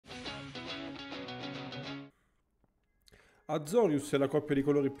Azorius è la coppia di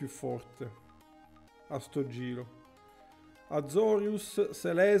colori più forte a sto giro. Azorius,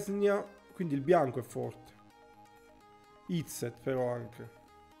 Selesnya, quindi il bianco è forte. Izzet però anche.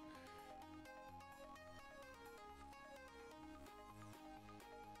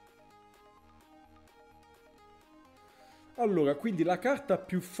 Allora, quindi la carta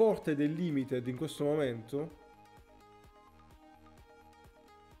più forte del Limited in questo momento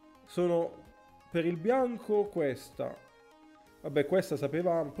sono per il bianco questa. Vabbè, questa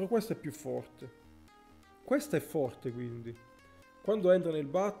sapevamo, però questa è più forte. Questa è forte quindi. Quando entra nel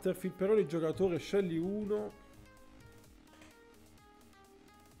battlefield, per ogni giocatore scegli uno.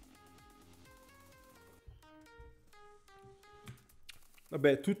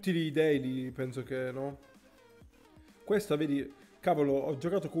 Vabbè, tutti gli dei penso che no. Questa, vedi, cavolo, ho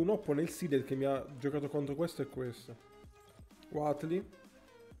giocato con un oppo nel seeded che mi ha giocato contro questo e questo. Watley.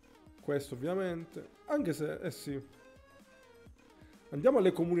 Questo ovviamente. Anche se, eh sì. Andiamo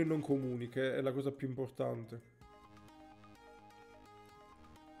alle comuni e non comuni, che è la cosa più importante.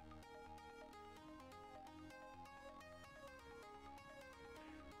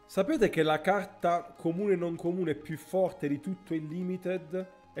 Sapete che la carta comune e non comune più forte di tutto il Limited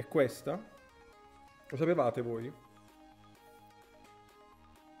è questa? Lo sapevate voi?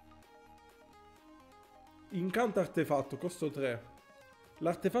 Incanta artefatto, costo 3.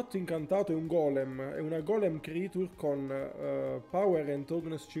 L'artefatto incantato è un golem, è una golem creature con power and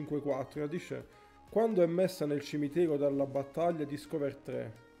toughness 5-4. Dice, quando è messa nel cimitero dalla battaglia discover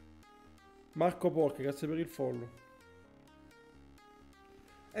 3. Marco Porca, grazie per il follow.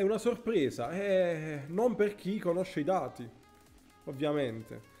 È una sorpresa, non per chi conosce i dati,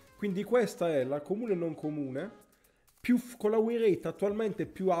 ovviamente. Quindi questa è la comune e non comune, con la win rate attualmente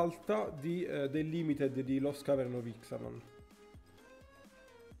più alta del limited di Lost Cavern of Ixalan.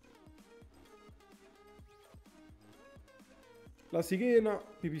 La sirena,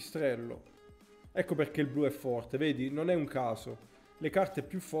 pipistrello. Ecco perché il blu è forte, vedi? Non è un caso. Le carte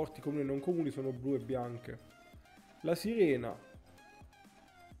più forti, comuni e non comuni, sono blu e bianche. La sirena,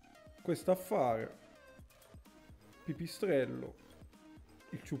 questo affare, pipistrello,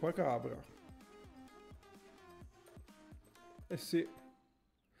 il ciupacabra. Eh sì.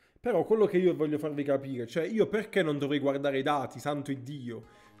 Però quello che io voglio farvi capire, cioè io perché non dovrei guardare i dati, santo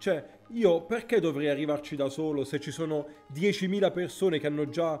Iddio? Cioè io perché dovrei arrivarci da solo se ci sono 10.000 persone che hanno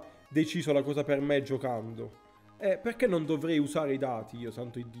già deciso la cosa per me giocando? Perché non dovrei usare i dati io,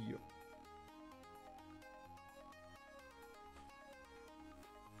 santo Iddio?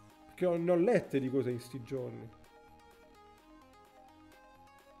 Perché ne ho lette di cose in sti giorni.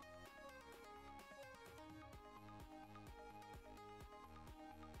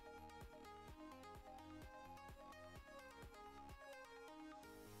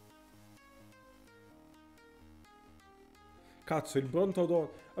 Cazzo, il Brontodon...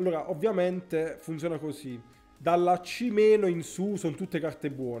 Allora, ovviamente funziona così. Dalla C- in su sono tutte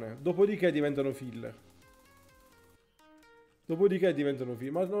carte buone. Dopodiché diventano filler. Dopodiché diventano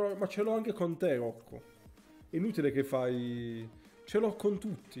filler. Ma ce l'ho anche con te, Rocco. È inutile che fai... Ce l'ho con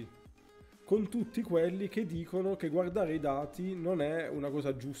tutti. Con tutti quelli che dicono che guardare i dati non è una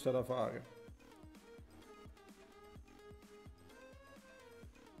cosa giusta da fare.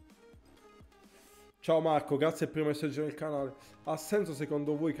 Ciao Marco, grazie per il messaggio nel canale. Ha senso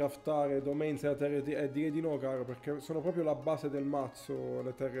secondo voi craftare domains e la terra? Direi di no, caro, perché sono proprio la base del mazzo,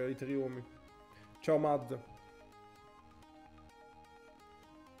 le terre, i triomi. Ciao Mad.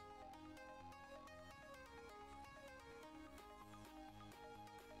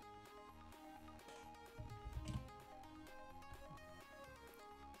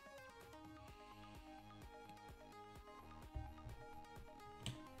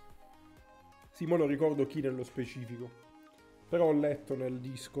 Sì, mo non ricordo chi nello specifico. Però ho letto nel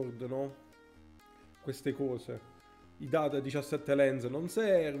Discord, no? Queste cose. I dati 17 lens non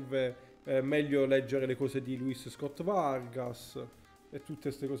serve. È meglio leggere le cose di Luis Scott Vargas. E tutte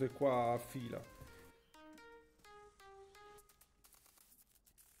queste cose qua a fila.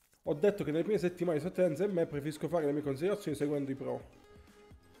 Ho detto che nelle prime settimane di 7 lens e me preferisco fare le mie considerazioni seguendo i pro.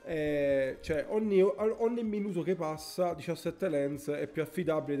 Cioè ogni minuto che passa 17 lens è più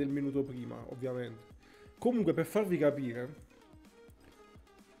affidabile del minuto prima, ovviamente. Comunque, per farvi capire,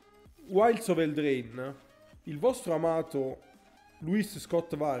 Wilds of Eldraine, il vostro amato Luis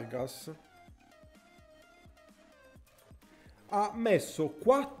Scott Vargas ha messo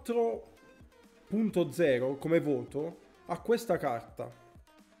 4.0 come voto a questa carta,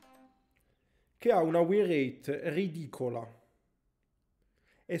 che ha una win rate ridicola.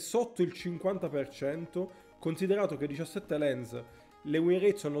 È sotto il 50%, considerato che 17 lens le win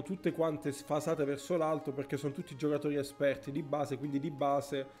rate sono tutte quante sfasate verso l'alto perché sono tutti giocatori esperti di base, quindi di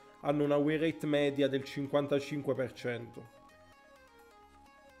base hanno una win rate media del 55%.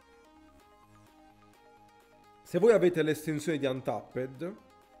 Se voi avete l'estensione di Untapped,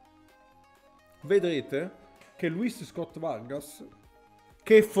 vedrete che Luis Scott Vargas,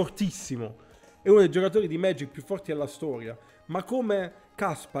 che è fortissimo, è uno dei giocatori di Magic più forti della storia, ma come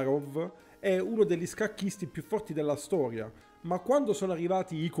Kasparov è uno degli scacchisti più forti della storia. Ma quando sono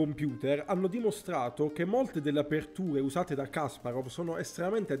arrivati i computer hanno dimostrato che molte delle aperture usate da Kasparov sono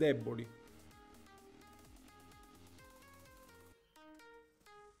estremamente deboli.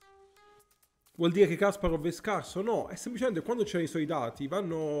 Vuol dire che Kasparov è scarso? No, è semplicemente quando c'è i suoi dati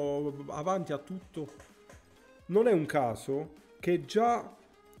vanno avanti a tutto. Non è un caso che già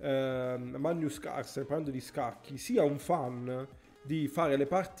Magnus Carlsen, parlando di scacchi, sia un fan di fare le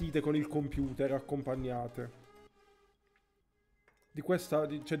partite con il computer accompagnate. Di questa,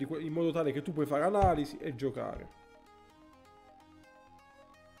 in modo tale che tu puoi fare analisi e giocare.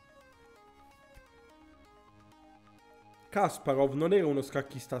 Kasparov non era uno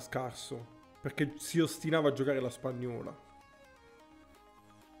scacchista scarso, perché si ostinava a giocare la spagnola.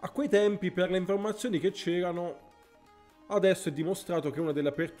 A quei tempi, per le informazioni che c'erano, adesso è dimostrato che è una delle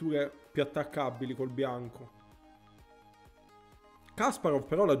aperture più attaccabili col bianco. Kasparov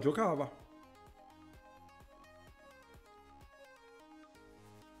però la giocava.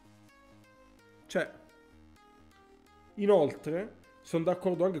 Cioè, inoltre, sono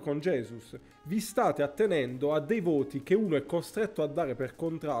d'accordo anche con Jesus. Vi state attenendo a dei voti che uno è costretto a dare per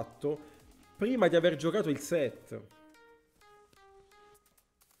contratto prima di aver giocato il set.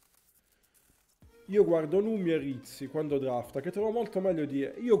 Io guardo Numi e Rizzi quando drafta, che trovo molto meglio di...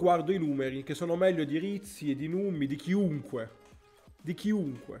 Io guardo i numeri, che sono meglio di Rizzi e di Numi, di chiunque. Di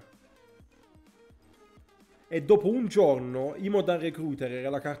chiunque. E dopo un giorno, Imodan Recruiter era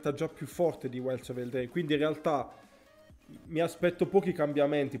la carta già più forte di Wells of Eldraine, quindi in realtà mi aspetto pochi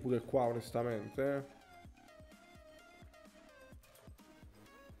cambiamenti pure qua, onestamente.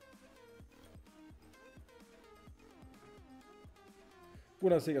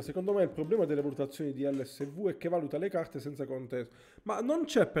 Buonasera, secondo me il problema delle valutazioni di LSV è che valuta le carte senza contesto. Ma non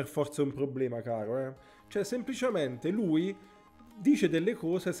c'è per forza un problema, caro, eh. Cioè, semplicemente lui dice delle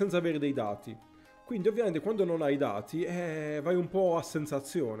cose senza avere dei dati. Quindi ovviamente quando non hai dati vai un po' a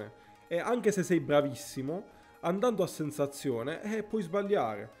sensazione. E anche se sei bravissimo, andando a sensazione puoi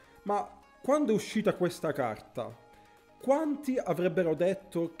sbagliare. Ma quando è uscita questa carta, quanti avrebbero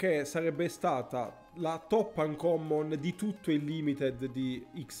detto che sarebbe stata la top uncommon di tutto il limited di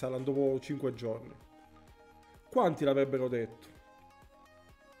Ixalan dopo 5 giorni? Quanti l'avrebbero detto?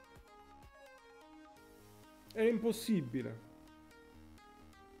 Era impossibile.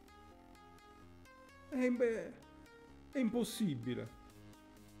 È impossibile.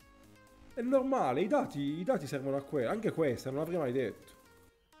 È normale, i dati servono a quello. Anche questa non l'avrei mai detto.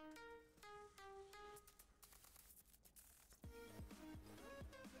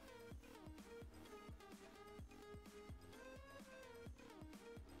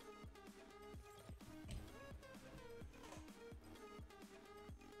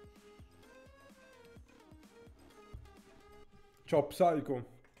 Ciao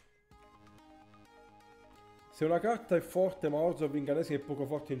Psycho. Se una carta è forte ma Orzhov incantesimi è poco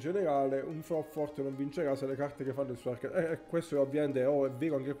forte in generale, un flop forte non vincerà se le carte che fanno il suo arcade... questo ovviamente è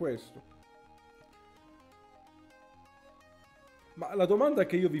vero anche questo. Ma la domanda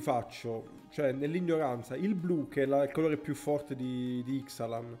che io vi faccio, cioè nell'ignoranza, il blu che è il colore più forte di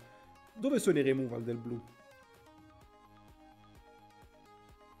Ixalan, dove sono i removal del blu?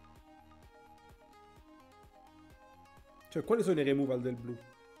 Cioè quali sono i removal del blu?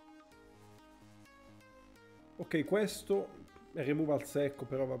 Ok, questo è removal secco,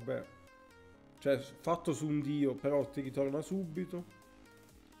 però vabbè. Cioè, fatto su un dio, però ti ritorna subito.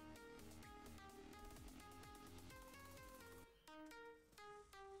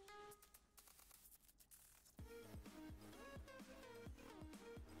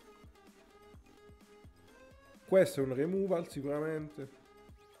 Questo è un removal sicuramente.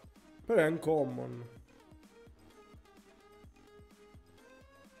 Però è uncommon.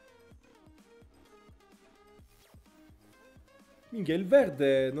 Minchia, il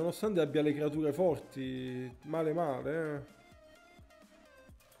verde, nonostante abbia le creature forti, male male,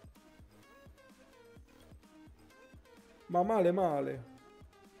 Ma male male.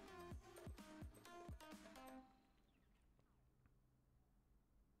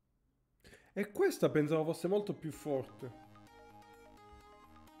 E questa pensavo fosse molto più forte.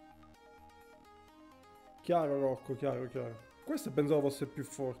 Chiaro, Rocco, chiaro, chiaro. Questa pensavo fosse più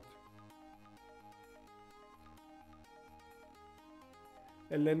forte.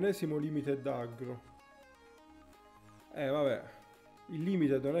 È l'ennesimo limited aggro. Vabbè. Il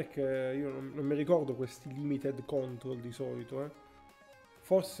limited non è che... Io non mi ricordo questi limited control di solito, eh.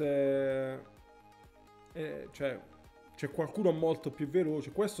 Forse... cioè... C'è qualcuno molto più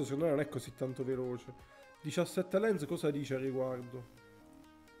veloce. Questo secondo me non è così tanto veloce. 17 lens cosa dice al riguardo?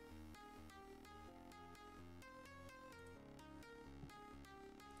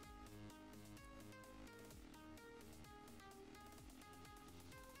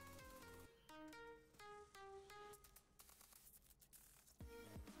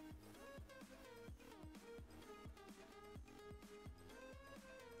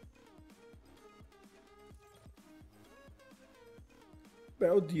 Beh,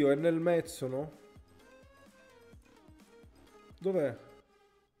 oddio, è nel mezzo, no? Dov'è?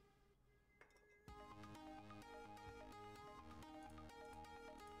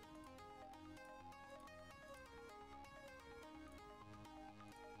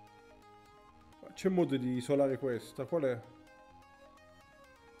 C'è modo di isolare questa? Qual è?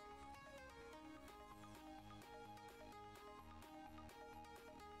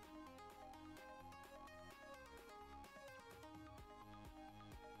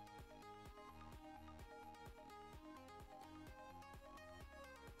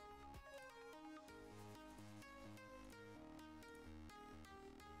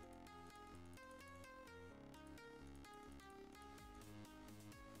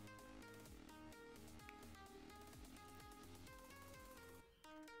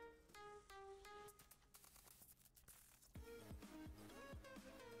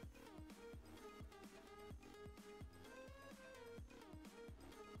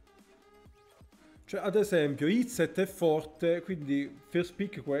 Cioè, ad esempio, Izzet è forte, quindi first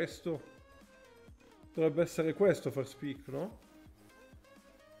pick questo. Dovrebbe essere questo first pick, no?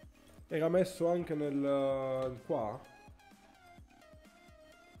 Era messo anche nel... qua.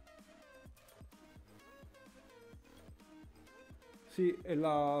 Sì, è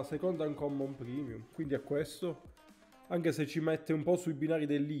la seconda uncommon premium, quindi è questo. Anche se ci mette un po' sui binari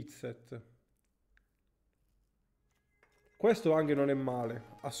dell'Izzet. Questo anche non è male,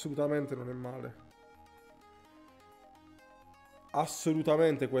 assolutamente non è male.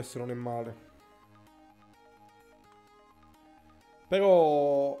 Assolutamente questo non è male.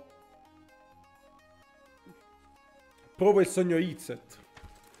 Però provo il sogno Izzet.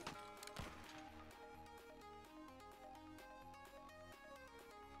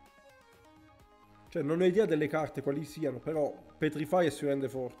 Cioè non ho idea delle carte quali siano, però Petrify si rende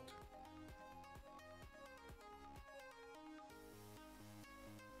forte.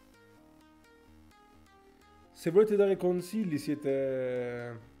 Se volete dare consigli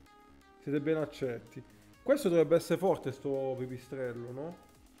siete ben accetti. Questo dovrebbe essere forte sto pipistrello, no?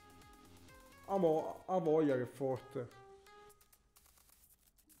 Ha voglia che è forte.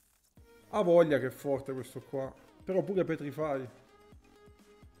 Ha voglia che è forte questo qua. Però pure Petrify.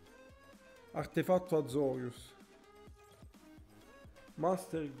 Artefatto Azorius.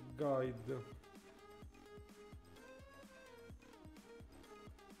 Master Guide.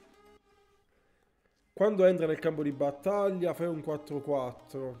 Quando entra nel campo di battaglia fai un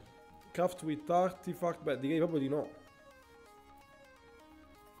 4-4. Craft with Artifact. Beh, direi proprio di no.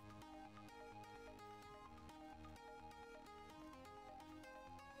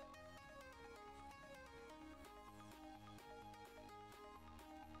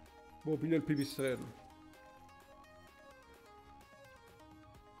 Boh, piglio il pipistrello.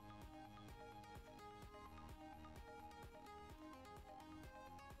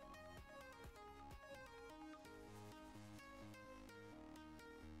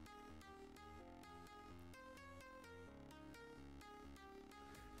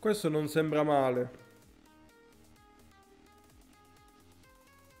 Questo non sembra male.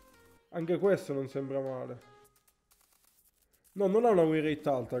 Anche questo non sembra male. No, non ha una win rate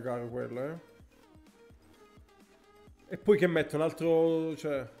alta, caro, quella, eh. E poi che mette un altro...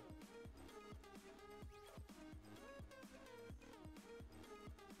 cioè...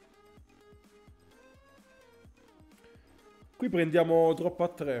 Qui prendiamo troppo a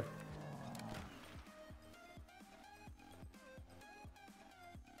 3.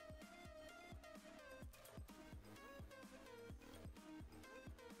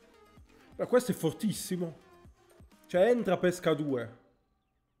 Ma questo è fortissimo. Cioè entra pesca 2.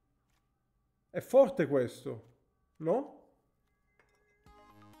 È forte questo. No?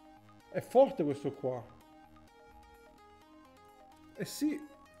 È forte questo qua. Eh sì.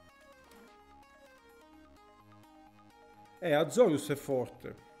 Azorius è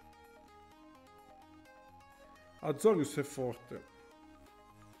forte. Azorius è forte.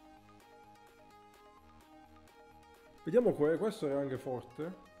 Vediamo questo era anche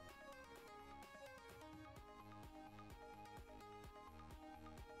forte.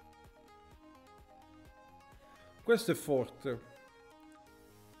 Questo è forte.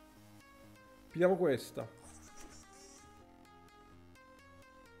 Pigliamo questa.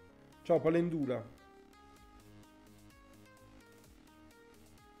 Ciao Palendula.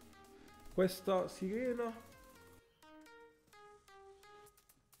 Questa sirena.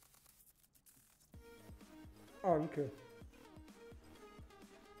 Anche.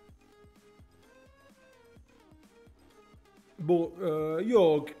 Boh,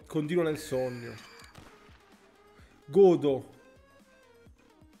 io continuo nel sogno. Godo.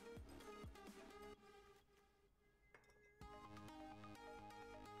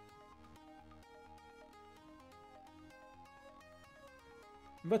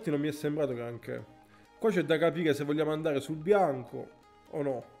 Infatti non mi è sembrato granché. Qua c'è da capire se vogliamo andare sul bianco o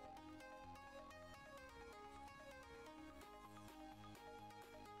no.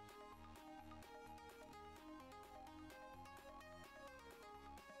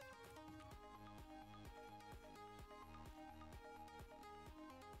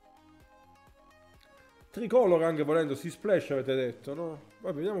 Tricolor anche volendo, si splash avete detto, no?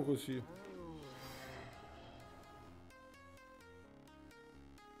 Va, vediamo così.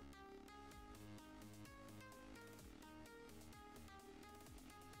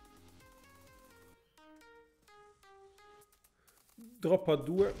 Drop a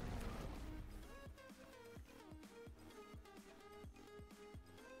 2.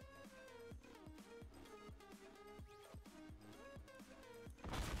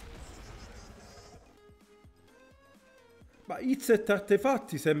 Ma Izet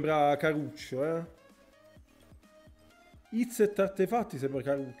Artefatti sembra caruccio, eh? Izet Artefatti sembra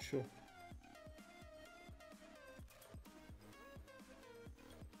caruccio.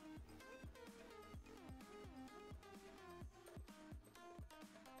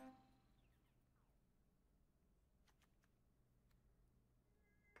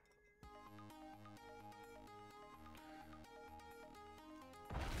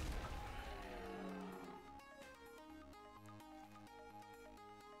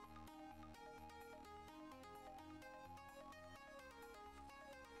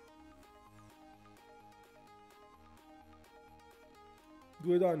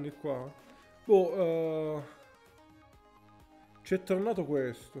 Due danni qua. Boh, c'è tornato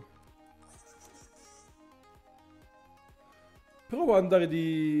questo. Provo ad andare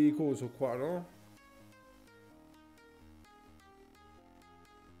di coso qua, no?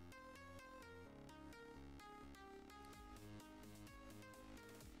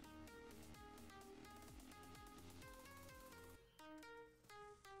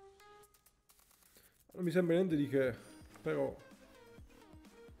 Non mi sembra niente di che, però...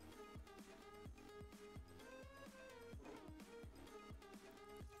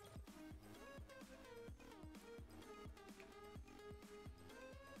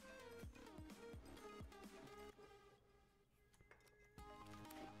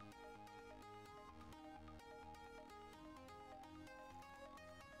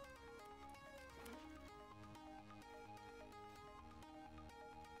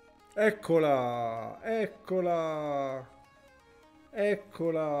 Eccola! Eccola!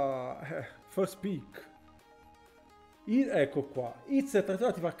 Eccola! First pick. Ecco qua.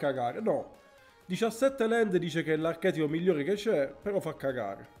 Izet ti fa cagare. No. 17 land dice che è l'archetipo migliore che c'è, però fa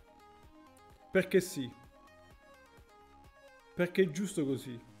cagare. Perché sì. Perché è giusto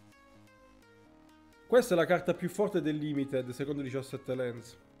così. Questa è la carta più forte del Limited, secondo 17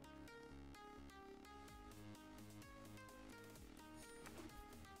 Lens.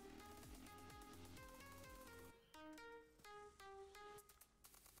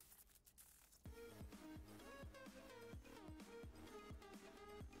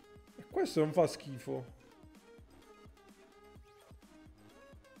 E questo non fa schifo.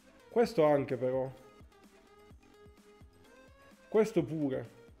 Questo anche però. Questo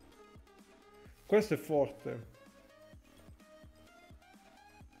pure. Questo è forte.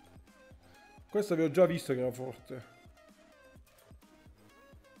 Questo avevo già visto che era forte.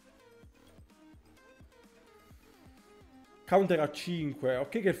 Counter a 5. Ok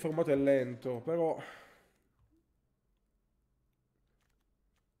che il formato è lento, però...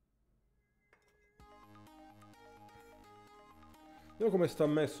 Vediamo come sta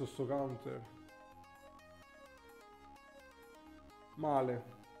messo sto counter. Male.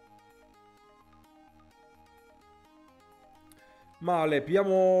 Male,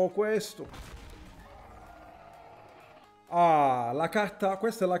 pigliamo questo. Ah, la carta...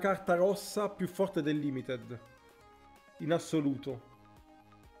 Questa è la carta rossa più forte del Limited. In assoluto.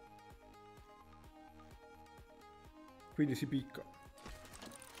 Quindi si picca.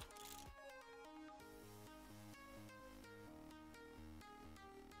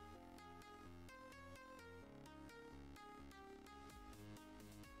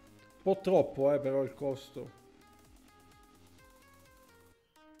 Un po' troppo, però il costo.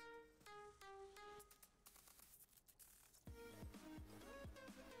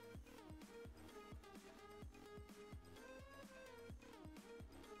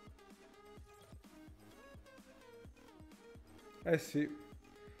 Eh sì.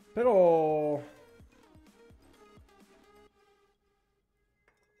 Però...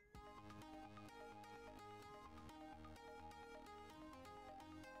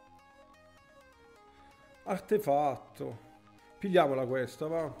 Artefatto. Pigliamola questa,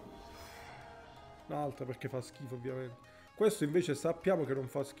 va. Un'altra perché fa schifo, ovviamente. Questo invece sappiamo che non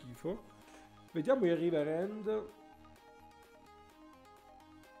fa schifo. Vediamo il River End.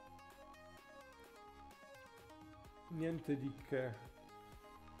 Niente di che.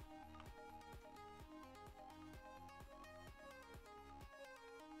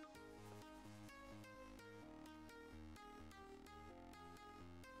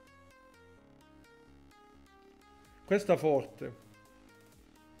 Questa forte.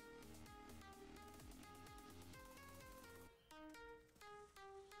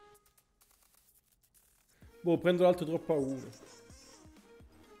 Boh, prendo l'altro troppo a 1.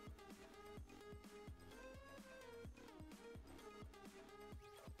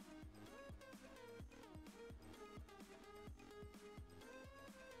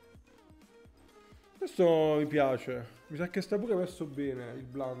 Questo mi piace. Mi sa che sta pure messo bene il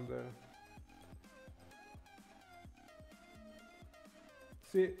blunder.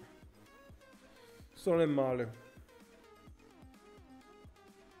 Sì. Questo non è male.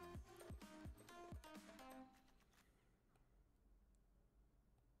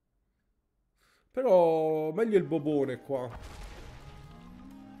 Però meglio il bobone qua.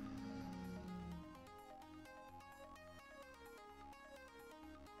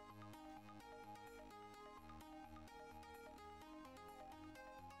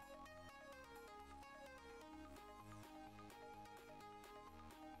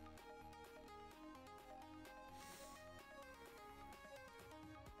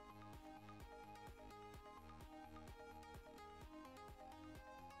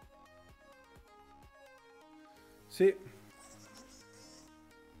 Sì.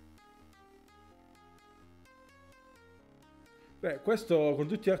 Beh, questo con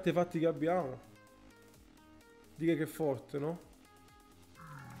tutti gli artefatti che abbiamo. Direi che è forte, no?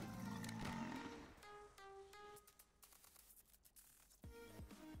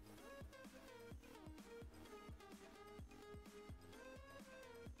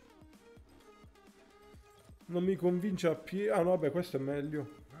 Non mi convince a piedi. Ah no, vabbè, questo è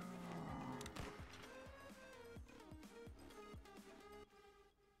meglio.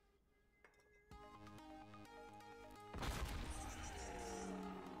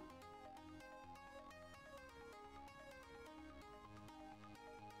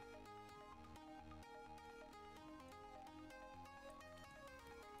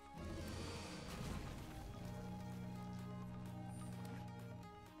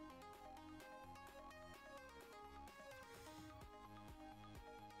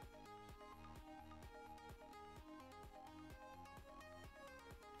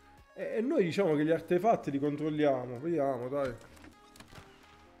 E noi diciamo che gli artefatti li controlliamo. Vediamo, dai.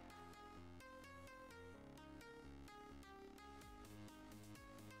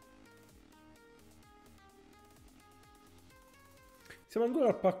 Siamo ancora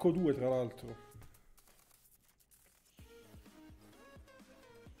al pacco 2, tra l'altro.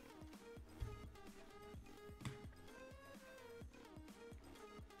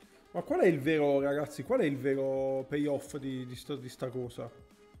 Ma qual è il vero, ragazzi? Qual è il vero payoff di sta cosa?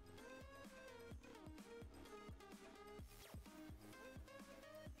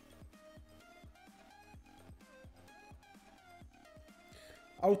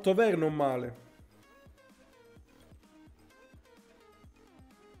 Autover non male.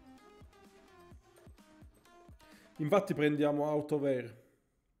 Infatti prendiamo Autover.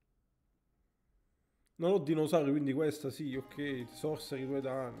 Non ho dinosauri, quindi questa sì, ok. Sorcery 2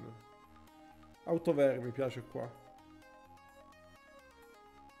 danni. Autover mi piace qua.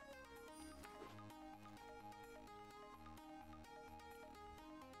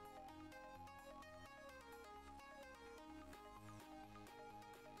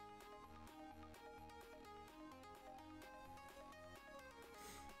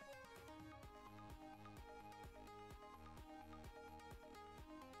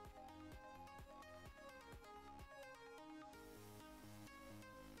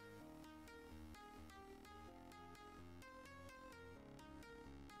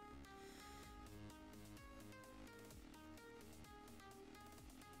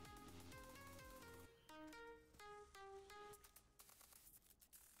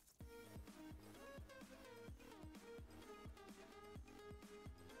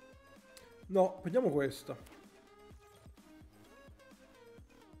 No, prendiamo questa.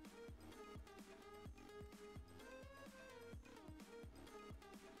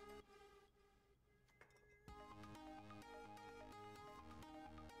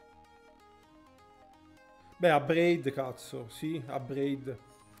 Beh, a braid, cazzo. Sì, a braid.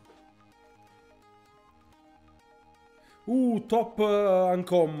 Top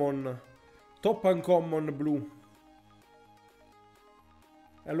uncommon. Top uncommon blu.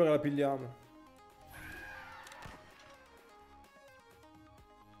 E allora la pigliamo.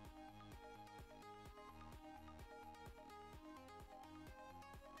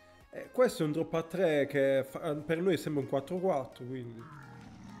 Questo è un drop a 3 che per noi sembra un 4-4, quindi...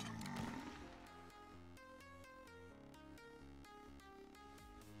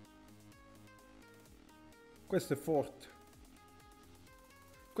 Questo è forte.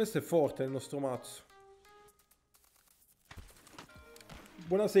 Questo è forte nel nostro mazzo.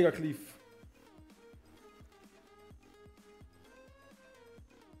 Buonasera Cliff.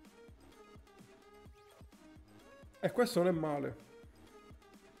 E questo non è male.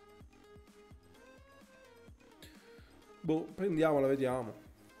 Boh, prendiamola, vediamo.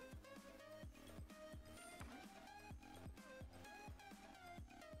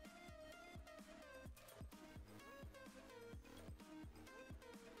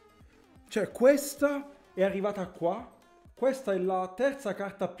 Cioè, questa è arrivata qua. Questa è la terza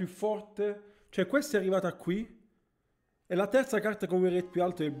carta più forte. Cioè, questa è arrivata qui. E la terza carta con il rate più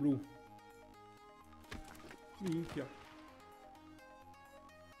alto è il blu. Minchia.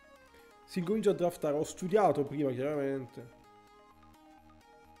 Si incomincia a draftare. Ho studiato prima, chiaramente.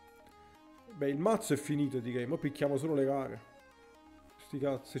 Beh, il mazzo è finito, direi. Ora picchiamo solo le rare. Sti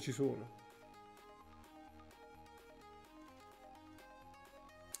cazzo, se ci sono.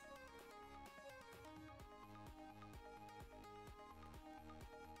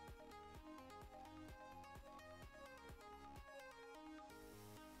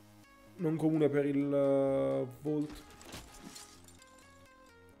 Non comune per il Volt.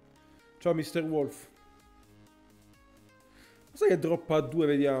 Ciao Mr. Wolf. Sai che droppa a 2,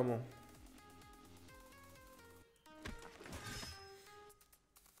 vediamo.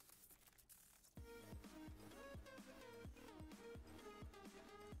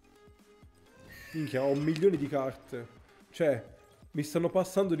 Minchia, ho milioni di carte. Cioè, mi stanno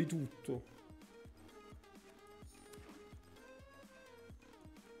passando di tutto.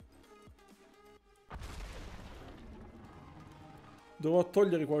 Dovrò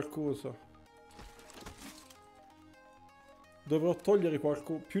togliere qualcosa. Dovrò togliere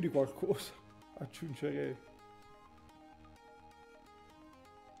più di qualcosa. Aggiungerei.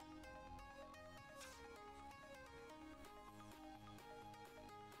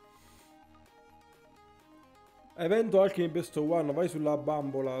 Evento Alchemy Best of One. Vai sulla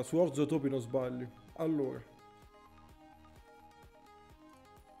bambola. Su Orzo Topi non sbagli. Allora.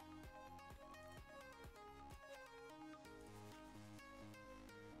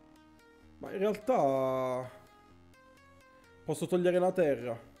 Ma in realtà... Posso togliere la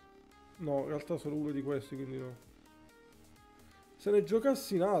terra? No, in realtà solo uno di questi, quindi no. Se ne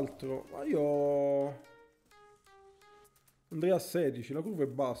giocassi in altro... Ma io... Andrei a 16, la curva è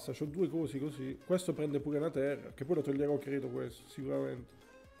bassa, ho due cosi così. Questo prende pure una terra, che poi lo toglierò, credo, questo, sicuramente.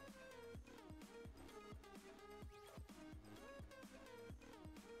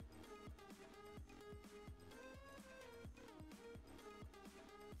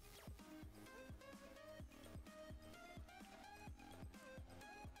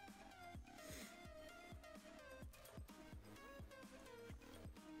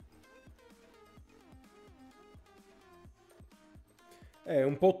 È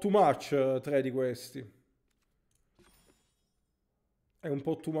un po' too much, tre di questi. È un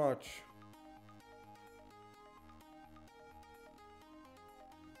po' too much.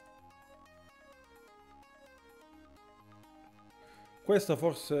 Questa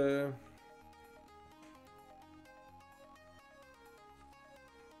forse...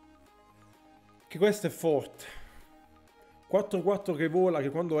 Che questa è forte. 4-4 che vola, che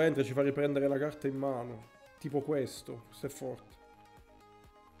quando entra ci fa riprendere la carta in mano. Tipo questo. Questo è forte.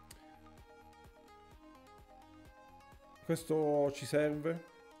 Questo ci serve.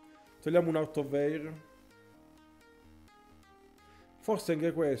 Togliamo un out of air. Forse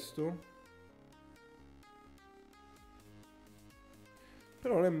anche questo.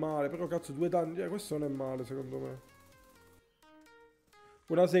 Però non è male. Però cazzo, due danni. Questo non è male secondo me.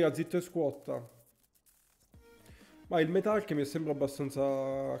 Buonasera, zitto e squatta. Ma il metal che mi sembra abbastanza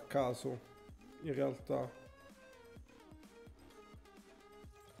a caso. In realtà.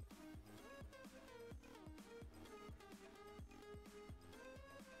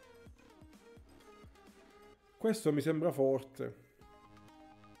 Questo mi sembra forte.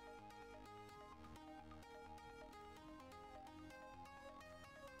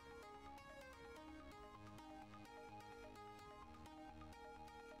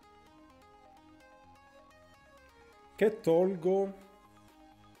 Che tolgo?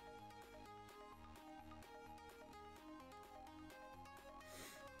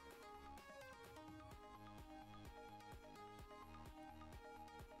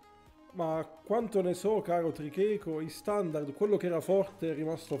 Ma quanto ne so, caro Tricheco, in standard quello che era forte è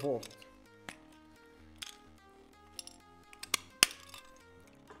rimasto forte.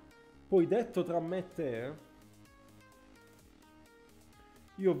 Poi detto tra me e te,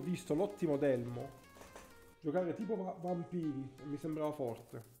 io ho visto l'ottimo Delmo giocare tipo vampiri e mi sembrava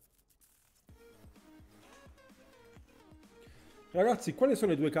forte. Ragazzi, quali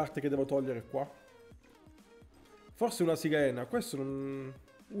sono le due carte che devo togliere qua? Forse una sirena, questo non...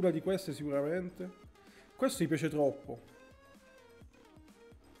 Una di queste sicuramente. Questo mi piace troppo.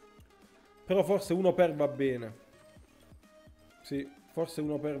 Però forse uno per va bene. Sì, forse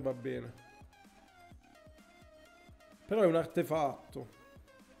uno per va bene. Però è un artefatto.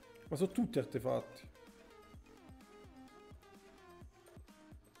 Ma sono tutti artefatti.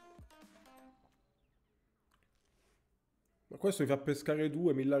 Ma questo mi fa pescare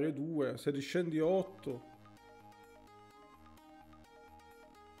 2, millare 2. Se riscendi 8.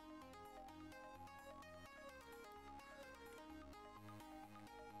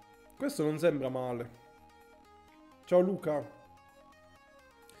 Questo non sembra male. Ciao Luca.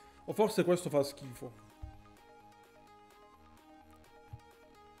 O forse questo fa schifo.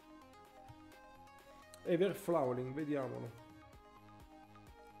 Everflowering, vediamolo.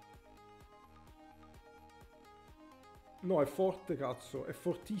 No, è forte, cazzo. È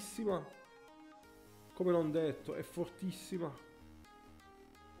fortissima. Come non detto, è fortissima.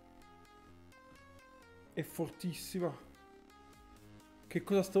 È fortissima. Che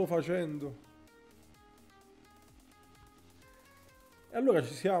cosa stavo facendo? E allora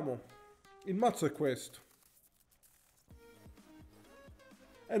ci siamo. Il mazzo è questo.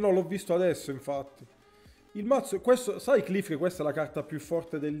 Eh no, l'ho visto adesso, infatti. Il mazzo è questo. Sai, Cliff, che questa è la carta più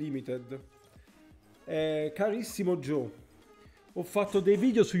forte del Limited? Carissimo Joe, ho fatto dei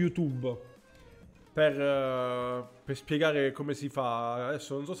video su YouTube per spiegare come si fa.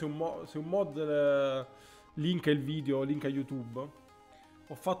 Adesso non so se un mod linka il video, linka YouTube.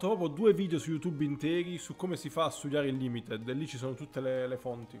 Ho fatto proprio 2 video su YouTube interi su come si fa a studiare il Limited e lì ci sono tutte le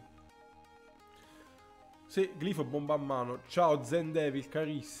fonti. Sì, glifo bomba a mano. Ciao Zen Devil,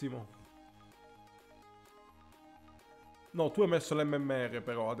 carissimo. No, tu hai messo l'MMR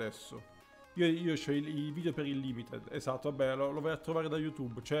però adesso. Io ho i video per il Limited. Esatto, vabbè, lo vai a trovare da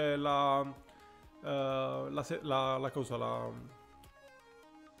YouTube. C'è la cosa,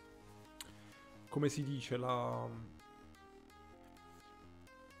 come si dice, la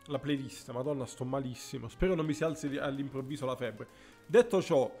playlist. Madonna, sto malissimo. Spero non mi si alzi all'improvviso la febbre. Detto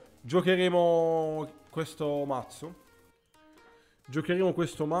ciò, giocheremo questo mazzo. Giocheremo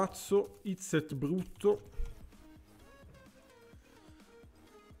questo mazzo. Izzet brutto.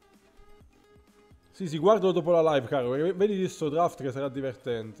 Sì, guardo dopo la live, caro. Vedi questo draft che sarà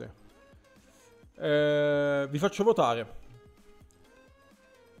divertente. Vi faccio votare.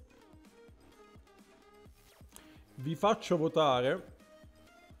 Vi faccio votare.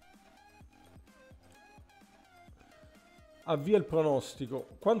 Avvia il pronostico.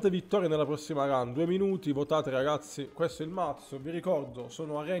 Quante vittorie nella prossima run? 2 minuti, votate ragazzi. Questo è il mazzo. Vi ricordo,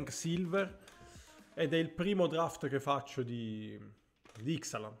 sono a rank silver ed è il primo draft che faccio di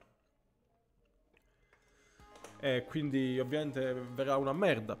Ixalan. E quindi ovviamente verrà una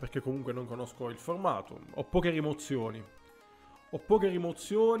merda perché comunque non conosco il formato. Ho poche rimozioni.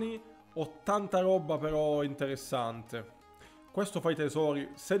 Ho tanta roba però interessante. Questo fa i tesori.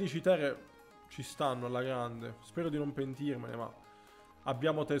 16 terre ci stanno alla grande. Spero di non pentirmene, ma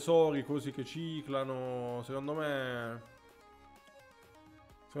abbiamo tesori così che ciclano. Secondo me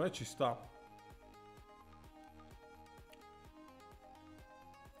ci sta.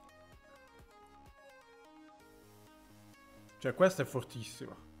 Cioè, questa è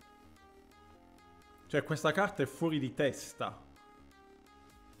fortissima. Cioè, questa carta è fuori di testa.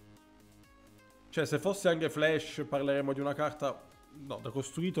 Cioè, se fosse anche Flash, parleremo di una carta... No, da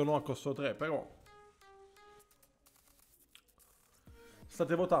costruito no a costo 3, però...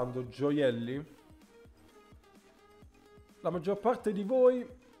 State votando, gioielli? La maggior parte di voi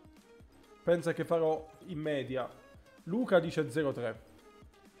pensa che farò in media. Luca dice 0,3.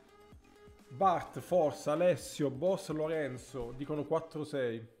 Bart, Forza, Alessio, Boss, Lorenzo dicono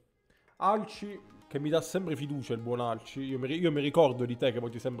 4-6. Alci, che mi dà sempre fiducia il buon Alci. Io mi ricordo di te che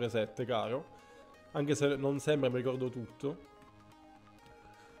voti sempre 7, caro. Anche se non sembra, mi ricordo tutto.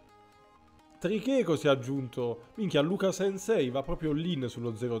 Tricheco si è aggiunto. Minchia, Luca Sensei va proprio lean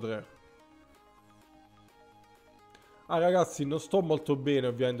sullo 03. Ah ragazzi, non sto molto bene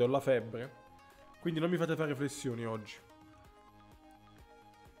ovviamente, ho la febbre. Quindi non mi fate fare flessioni oggi.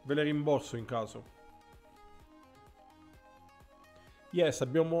 Ve le rimborso in caso. Yes,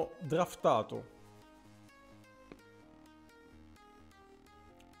 abbiamo draftato.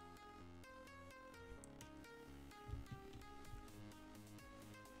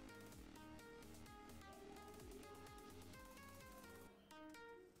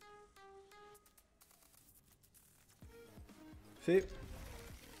 Sì.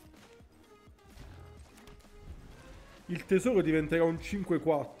 Il tesoro diventerà un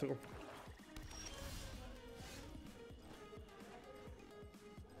 5-4.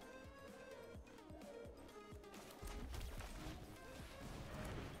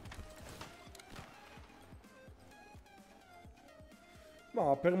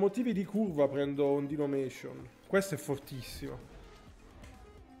 Ma per motivi di curva prendo un Dinomation. Questo è fortissimo.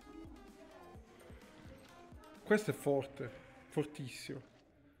 Questo è forte. Fortissimo.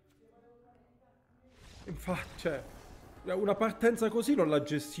 Infatti, cioè, una partenza così non la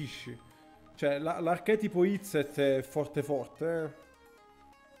gestisci. Cioè, l'archetipo Izzet è forte forte, eh.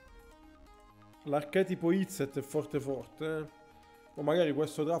 L'archetipo Izzet è forte forte, eh. O magari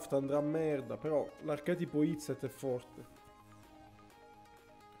questo draft andrà a merda, però l'archetipo Izzet è forte.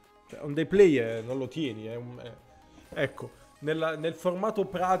 Cioè, on the play non lo tieni, ecco, nel formato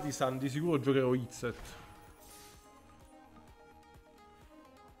Pratisan di sicuro giocherò Izzet.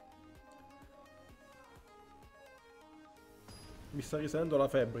 Mi sta risalendo la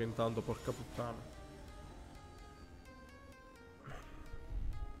febbre intanto, porca puttana.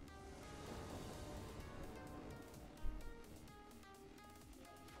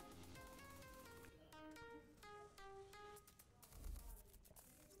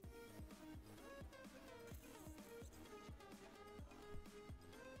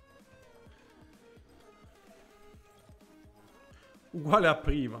 Uguale a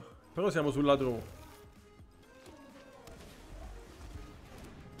prima, però siamo sulla draw.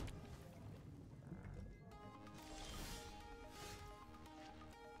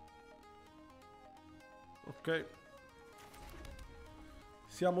 Ok.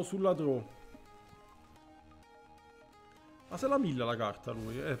 Siamo sulla draw. Ma se la milla la carta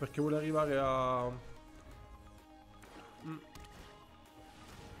lui, perché vuole arrivare a...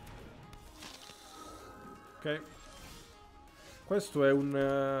 Ok. Questo è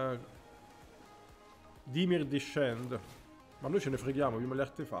un... Dimir Descend. Ma noi ce ne freghiamo, prima gli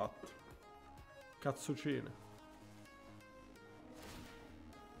artefatti. Cazzo cene.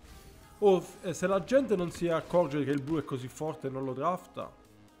 Oh, se la gente non si accorge che il blu è così forte e non lo drafta...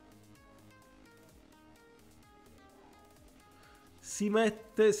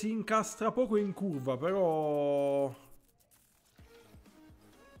 si incastra poco in curva, però...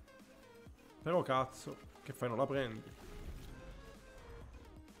 Però cazzo, che fai, non la prendi?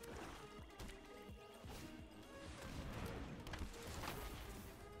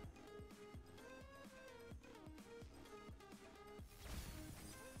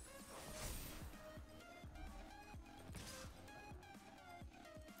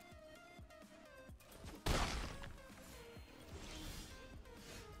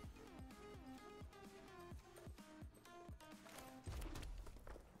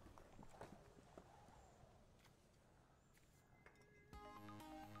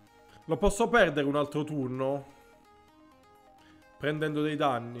 Lo posso perdere un altro turno? Prendendo dei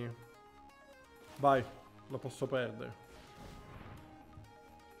danni. Vai, lo posso perdere.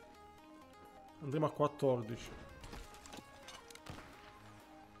 Andremo a 14.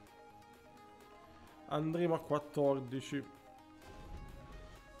 Andremo a 14.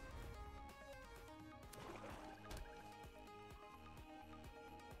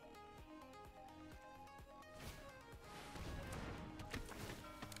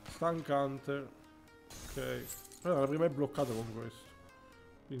 Hunter. Ok. Però la prima è bloccata con questo.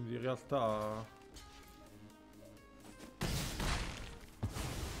 Quindi in realtà...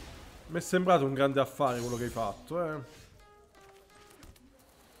 Mi è sembrato un grande affare quello che hai fatto, eh.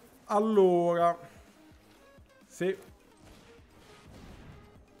 Allora... Sì.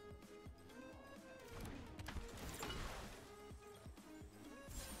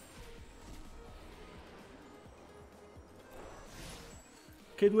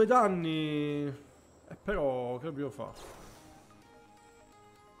 Che 2 danni... però che dobbiamo fare?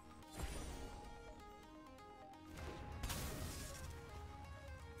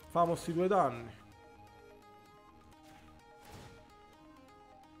 Famo sti 2 danni.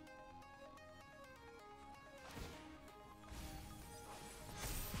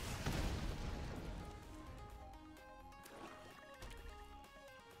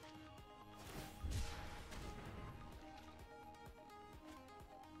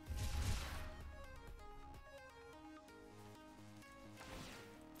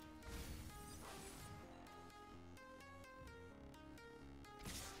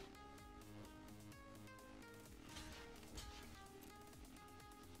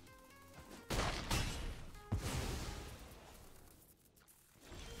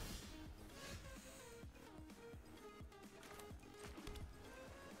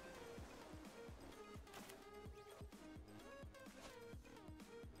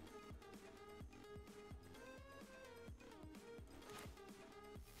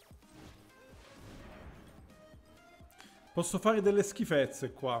 Posso fare delle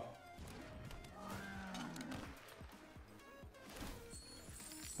schifezze qua.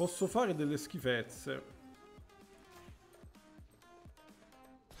 Posso fare delle schifezze.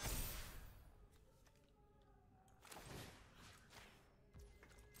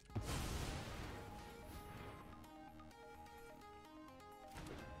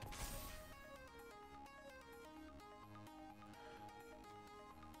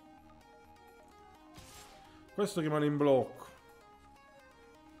 Questo rimane in blocco.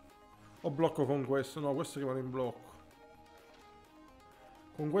 O blocco con questo? No, questo rimane in blocco.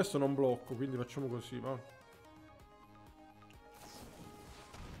 Con questo non blocco, quindi facciamo così, va.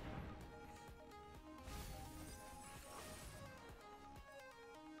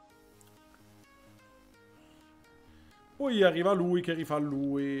 Poi arriva lui che rifà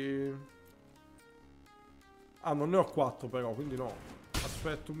lui. Ah, non ne ho 4 però, quindi no.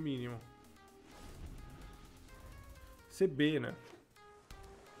 Aspetto un minimo. Sebbene.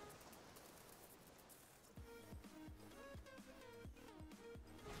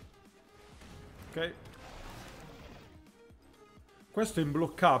 Ok. Questo è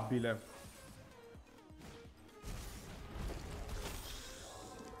imbloccabile.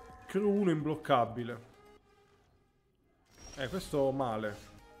 Crew 1 imbloccabile. Questo male.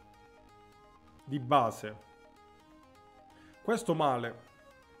 Di base. Questo male.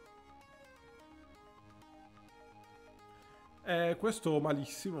 Questo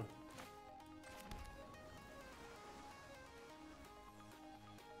malissimo.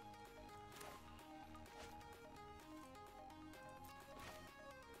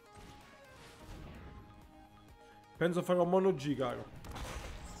 Penso farò mono G, caro.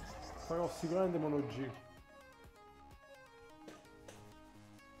 Farò sicuramente mono G.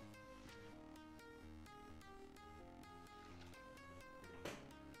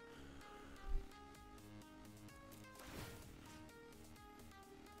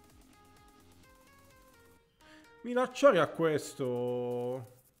 Minacciare a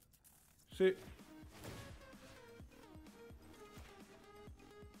questo. Sì.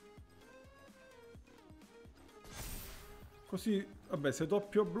 Così, vabbè, se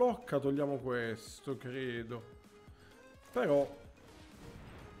doppio blocca togliamo questo, credo. Però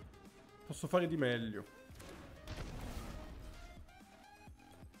posso fare di meglio.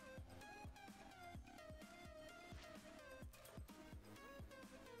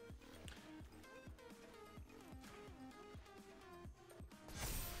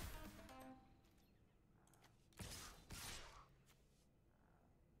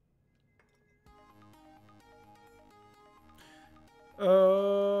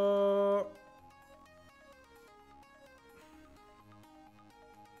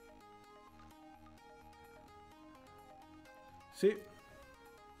 Sì.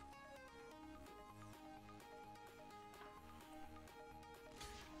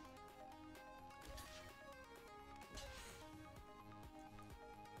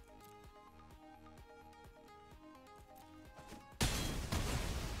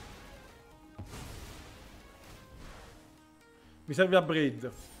 Mi serve a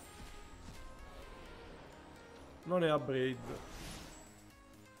braid. Non è a braid.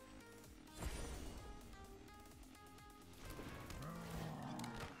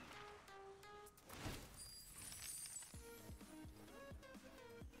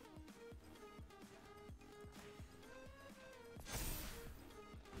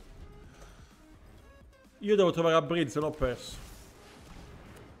 Io devo trovare a braid, se no ho perso.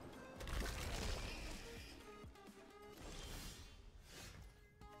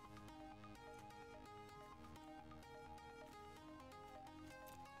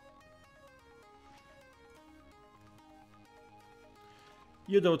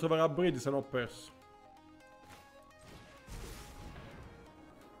 Io devo trovare a braid, se no ho perso.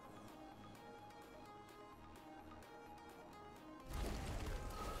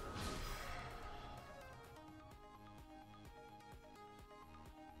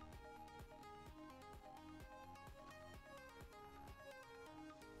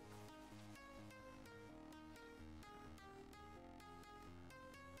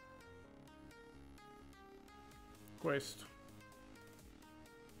 Questo.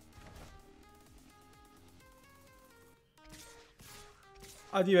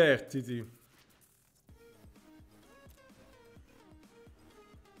 Ah, divertiti.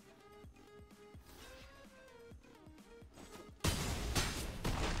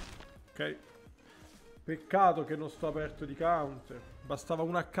 Ok. Peccato che non sto aperto di counter. Bastava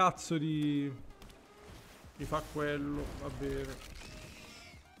una cazzo di fa quello, va bene.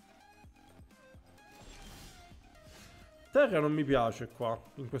 Terra non mi piace qua,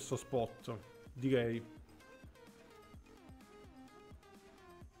 in questo spot, direi.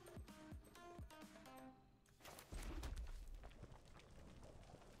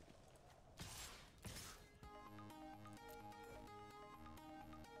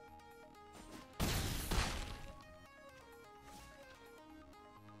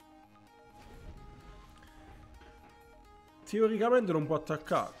 teoricamente non può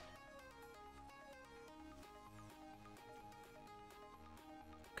attaccare.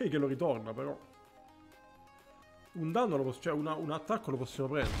 Ok che lo ritorna però. Un danno lo cioè un attacco lo possiamo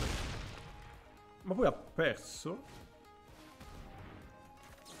prendere. Ma poi ha perso.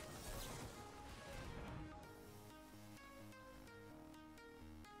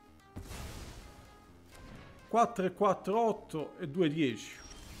 (4 e 4, 8 e 2, 10).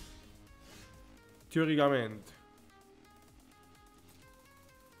 Teoricamente.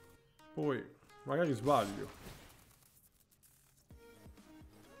 Poi, magari sbaglio.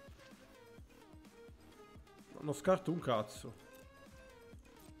 Non scarto un cazzo.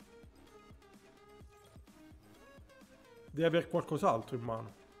 Deve aver qualcos'altro in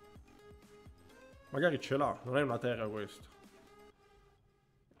mano. Magari ce l'ha, non è una terra questo.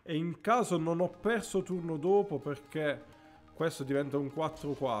 E in caso non ho perso turno dopo perché questo diventa un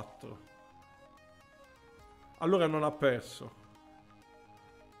 4-4. Allora non ha perso.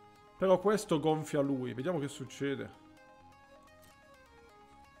 Però questo gonfia lui. Vediamo che succede.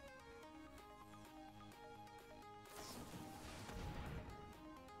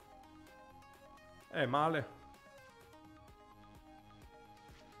 Male.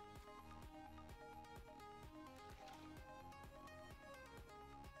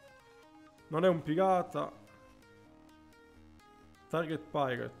 Non è un pirata. Target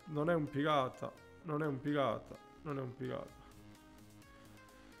pirate. Non è un pirata. Non è un pirata. Non è un pirata.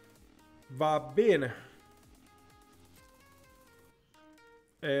 Va bene.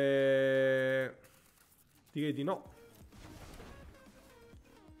 Direi di no.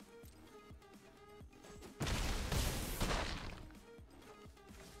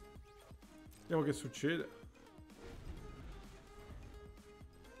 Vediamo che succede.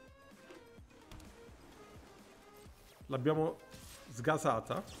 L'abbiamo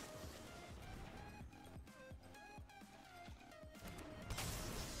sgasata.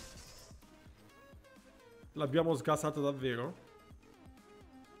 L'abbiamo sgasata davvero?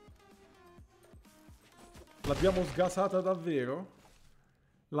 L'abbiamo sgasata davvero?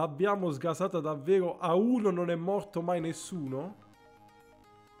 L'abbiamo sgasata davvero? A uno non è morto mai nessuno?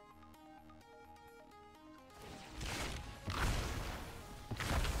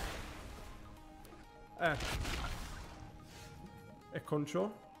 E con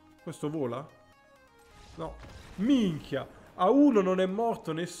ciò? Questo vola? No. Minchia! A uno non è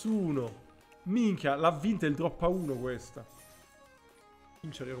morto nessuno! Minchia, l'ha vinta il drop a 1 questa.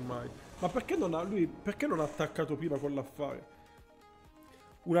 Vincere ormai. Ma perché non ha lui? Perché non ha attaccato prima con l'affare?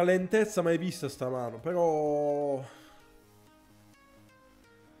 Una lentezza mai vista sta mano, però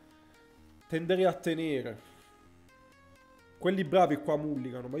tenderei a tenere. Quelli bravi qua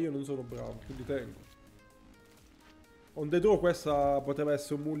mulligano, ma io non sono bravo, quindi tengo. On the draw questa poteva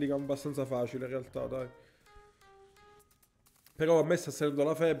essere un mulligan abbastanza facile in realtà, dai. Però a me sta salendo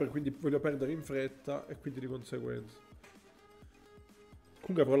la febbre, quindi voglio perdere in fretta e quindi di conseguenza.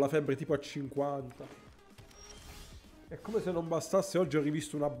 Comunque avrò la febbre tipo a 50. È come se non bastasse, oggi ho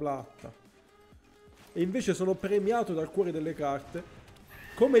rivisto una blatta. E invece sono premiato dal cuore delle carte.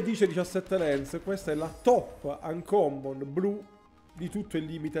 Come dice 17 Lens, questa è la top uncommon blu di tutto il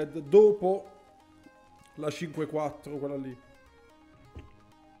limited dopo la 5-4, quella lì.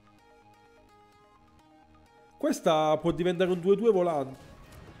 Questa può diventare un 2-2 volante.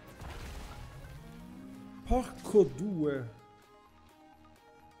 Porco 2.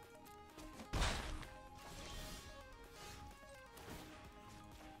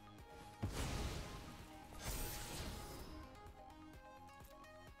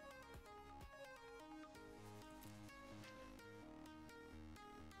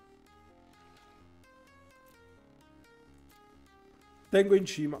 Tengo in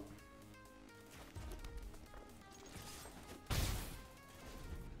cima.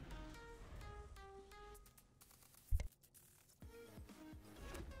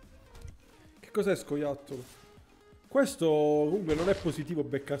 Che cos'è scoiattolo? Questo comunque non è positivo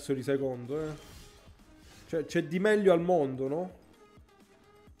beccarselo di secondo, eh. Cioè c'è di meglio al mondo, no?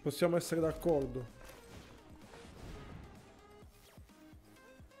 Possiamo essere d'accordo.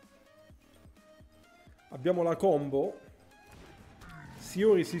 Abbiamo la combo.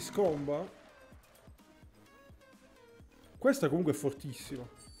 Siori si scomba. Questa comunque è fortissima.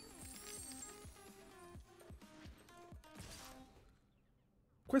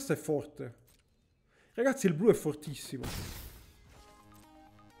 Questa è forte. Ragazzi, il blu è fortissimo.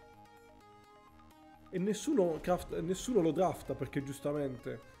 E nessuno lo drafta perché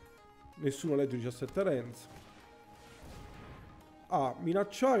giustamente nessuno legge 17 Lens. Ah,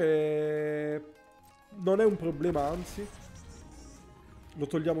 minacciare non è un problema, anzi. Lo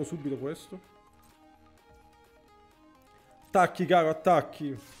togliamo subito questo. Attacchi, caro,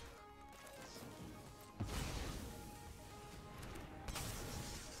 attacchi.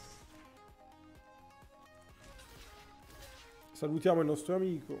 Salutiamo il nostro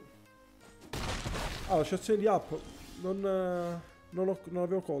amico. Ah, la cessione di app. Non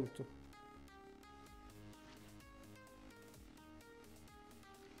l'avevo colto.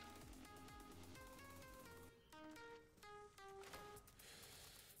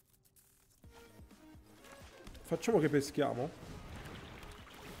 Facciamo che peschiamo.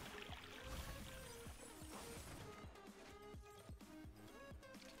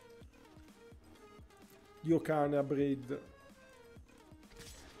 Dio cane a braid.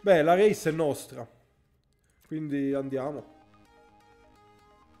 Beh, la race è nostra. Quindi andiamo.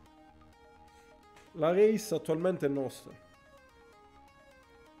 La race attualmente è nostra.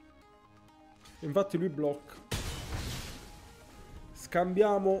 Infatti lui blocca.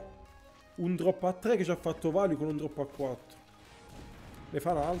 Scambiamo un drop a 3 che ci ha fatto value con un drop a 4. Ne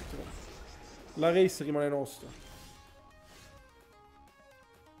fa un altro. La race rimane nostra.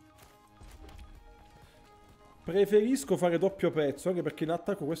 Preferisco fare doppio pezzo, anche perché in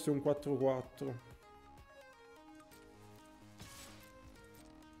attacco questo è un 4-4.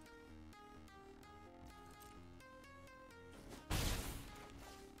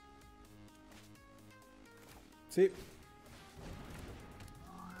 Sì.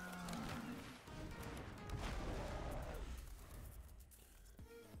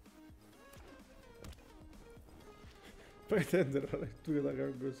 Pretendere la lettura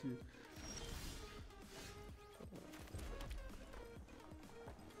da così.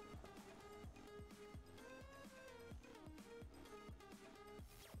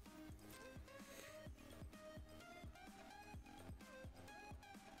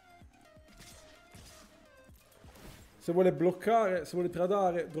 Se vuole bloccare, se vuole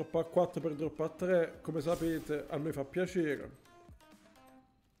tradare, drop a 4 per drop a 3, come sapete, a noi fa piacere.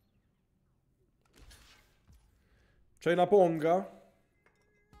 C'hai una ponga?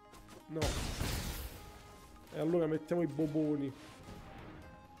 No. E allora mettiamo i boboni.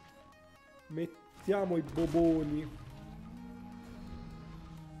 Mettiamo i boboni.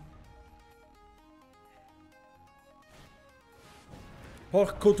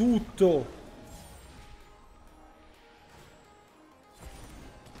 Porco tutto!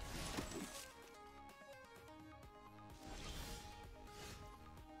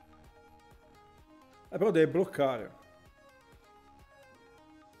 Però deve bloccare.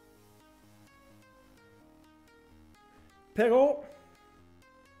 Però...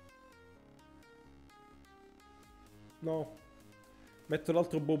 No. Metto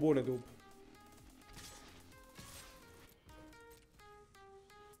l'altro bobone dopo.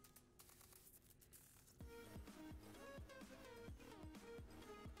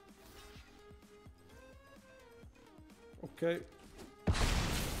 Ok.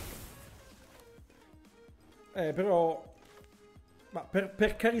 Però... Ma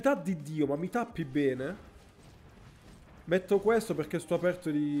per carità di Dio, ma mi tappi bene? Metto questo perché sto aperto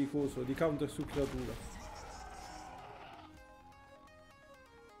di coso, di counter su creatura.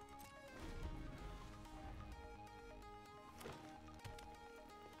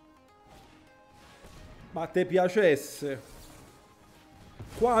 Ma te piacesse?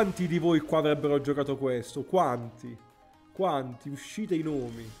 Quanti di voi qua avrebbero giocato questo? Quanti? Quanti? Uscite i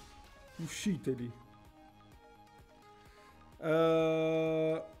nomi. Usciteli.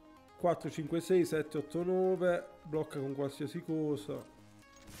 4, 5, 6, 7, 8, 9. Blocca con qualsiasi cosa.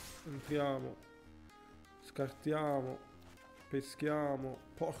 Entriamo. Scartiamo. Peschiamo.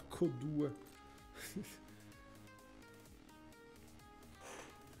 Porco due. Sì.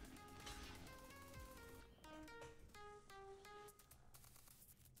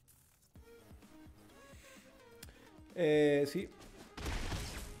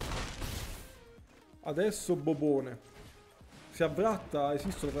 Adesso bobone. Si avvratta,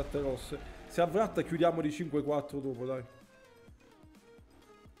 esistono fratte rosse. Si avvratta, chiudiamo di 5-4 dopo, dai.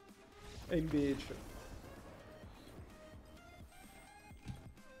 E invece...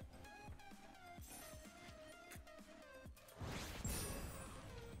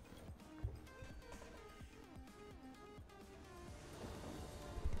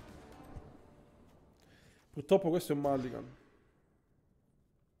 Purtroppo questo è un mulligan.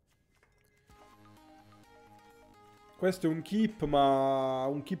 Questo è un keep, ma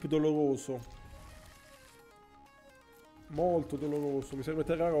un keep doloroso. Molto doloroso. Mi serve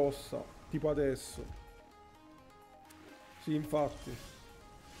terra rossa, tipo adesso. Sì, infatti.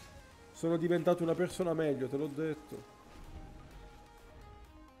 Sono diventato una persona meglio, te l'ho detto.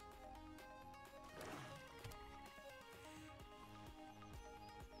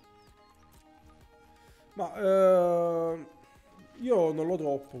 Ma non lo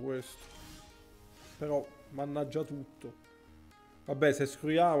troppo questo. Però, mannaggia tutto. Vabbè, se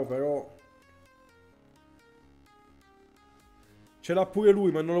escludiamo però... Ce l'ha pure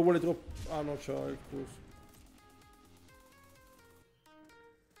lui, ma non lo vuole troppo... Ah no, c'ha il coso.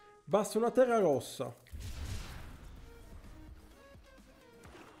 Basta una terra rossa.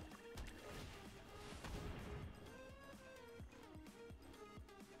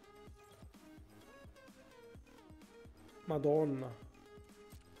 Madonna.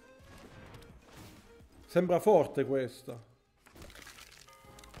 Sembra forte questa.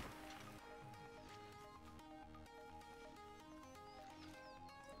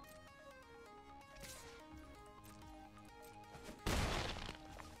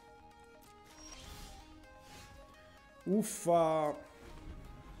 Uffa.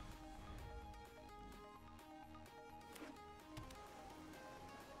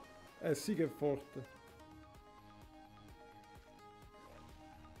 Sì che è forte.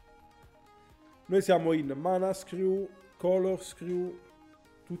 Noi siamo in mana screw, color screw,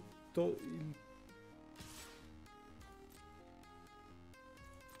 tutto in...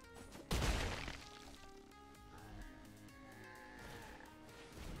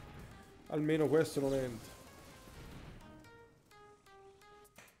 Almeno questo non entra.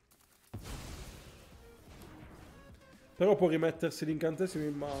 Però può rimettersi l'incantesimo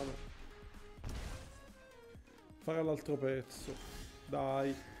in mano. Fare l'altro pezzo.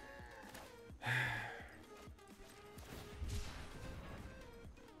 Dai.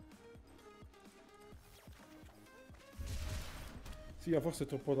 Sì, ma forse è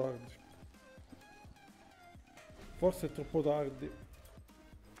troppo tardi. Forse è troppo tardi.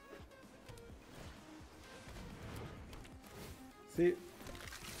 Sì.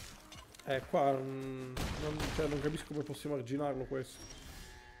 Qua cioè, non capisco come possiamo arginarlo questo.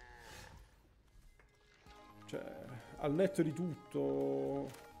 Cioè, al netto di tutto...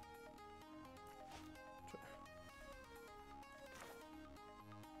 Cioè.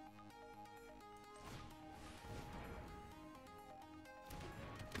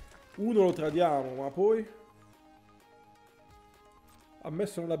 Uno lo tradiamo, ma poi...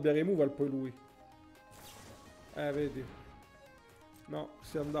 Ammesso non abbia removal poi lui. Vedi. No,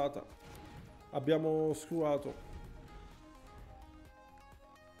 si è andata. Abbiamo scrutato.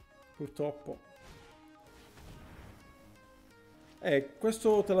 Purtroppo.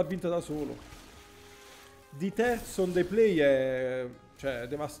 Questo te l'ha vinta da solo. Di terzo on the play è... Cioè,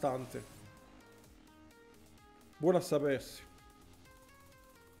 devastante. Buono a sapersi.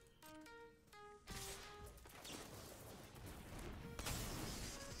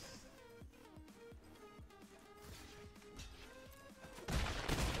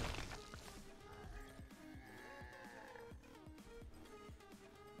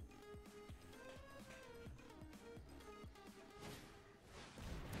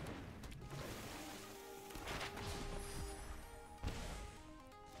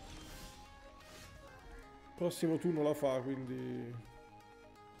 Prossimo turno la fa, quindi...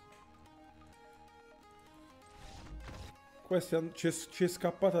 Questa ci è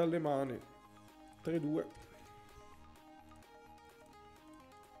scappata dalle mani. 3-2.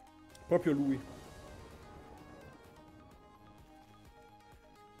 Proprio lui.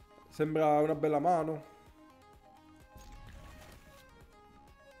 Sembra una bella mano.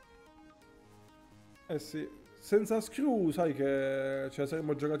 Eh sì. Senza screw, sai che ce la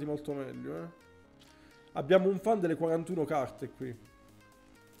saremmo giocati molto meglio, eh. Abbiamo un fan delle 41 carte qui.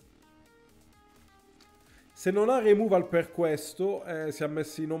 Se non ha removal per questo, si è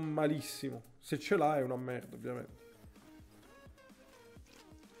messi non malissimo. Se ce l'ha è una merda, ovviamente.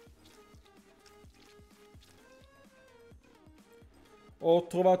 Ho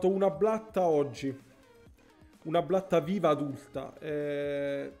trovato una blatta oggi. Una blatta viva adulta.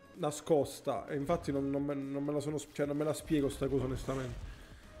 Nascosta. E infatti non me la sono... Cioè, non me la spiego sta cosa, onestamente.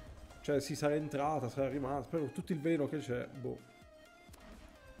 Cioè, si sarà entrata, sarà rimasta. Però tutto il veleno che c'è, boh.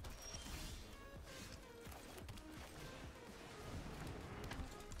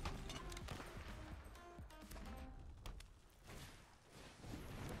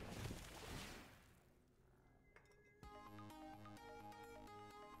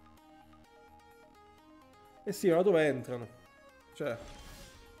 Eh sì, ma dove entrano? Cioè...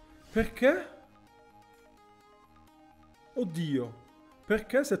 Perché? Oddio.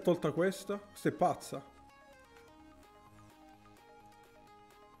 Perché si è tolta questa? Sei pazza?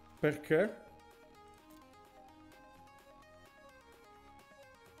 Perché?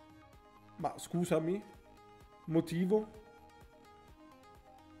 Ma scusami? Motivo?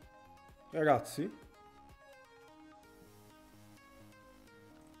 Ragazzi?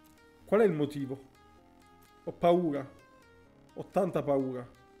 Qual è il motivo? Ho paura. Ho tanta paura.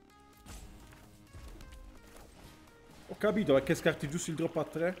 Ho capito perché scarti giusto il drop a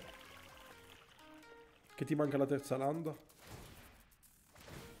 3. Che ti manca la terza landa.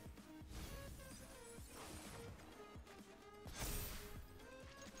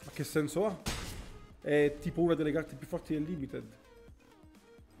 Ma che senso ha? È tipo una delle carte più forti del Limited.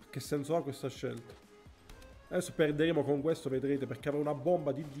 Ma che senso ha questa scelta? Adesso perderemo con questo, vedrete, perché avrà una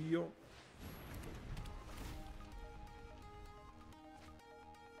bomba di Dio.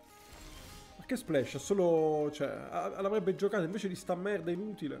 Ma che splash? Ha solo... cioè, l'avrebbe giocato invece di sta merda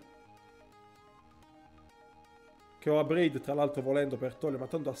inutile. Che ho a Braid, tra l'altro, volendo per togliere, ma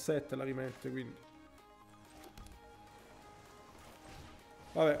tanto a 7 la rimette, quindi.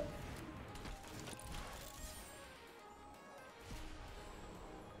 Vabbè.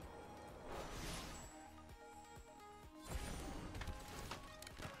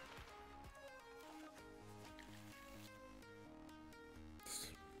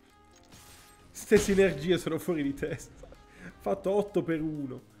 Ste sinergie sono fuori di testa. Fatto 8 per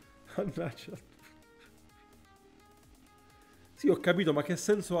 1. Mannaggia. Sì, ho capito, ma che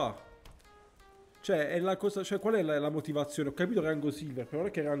senso ha? Cioè, è la cosa, cioè, qual è la motivazione? Ho capito rango silver, però non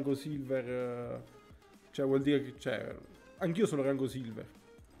è che rango silver... cioè, vuol dire che... cioè, anch'io sono rango silver.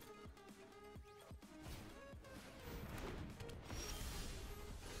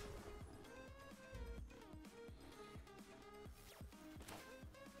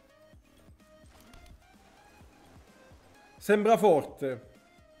 Sembra forte.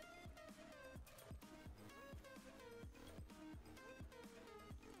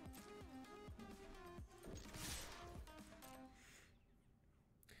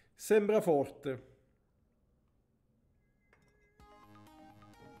 Sembra forte.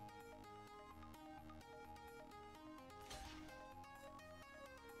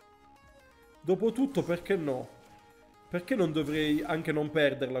 Dopotutto, perché no? Perché non dovrei anche non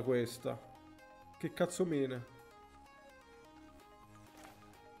perderla questa? Che cazzo mene?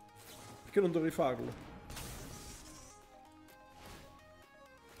 Perché non dovrei farlo?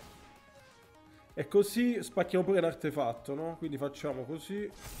 E così spacchiamo pure l'artefatto, no? Quindi facciamo così.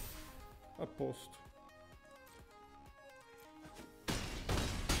 A posto.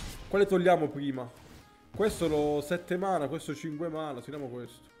 Quale togliamo prima? Questo lo 7 mana, questo 5 mana. Togliamo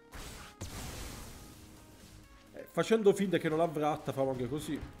questo. Facendo finta che non l'avratta, famo anche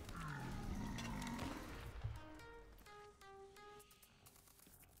così.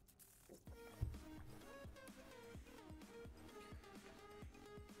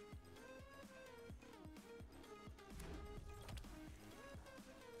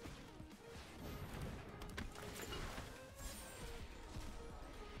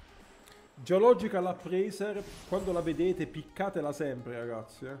 Geological Appraiser, quando la vedete piccatela sempre,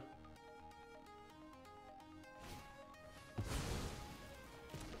 ragazzi,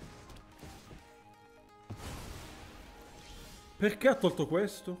 Perché ha tolto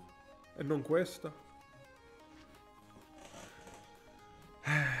questo? E non questa?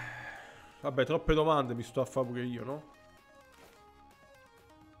 Vabbè, troppe domande mi sto a fare pure io, no?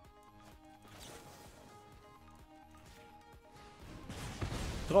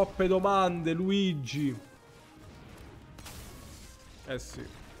 Troppe domande, Luigi. Eh sì.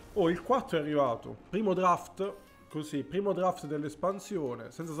 Oh, il 4 è arrivato. Primo draft, così, primo draft dell'espansione,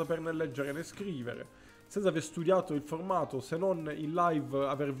 senza saperne leggere né scrivere, senza aver studiato il formato, se non in live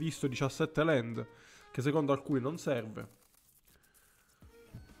aver visto 17 land, che secondo alcuni non serve.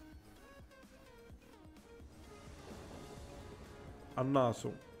 A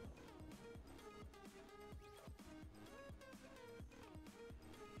naso.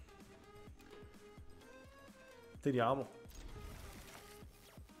 Teniamo.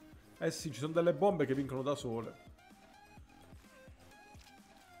 Eh sì, ci sono delle bombe che vincono da sole.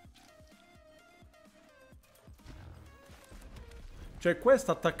 Cioè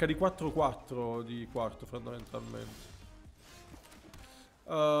questa attacca di 4-4 di quarto fondamentalmente.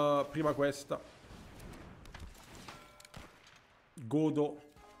 Prima questa. Godo.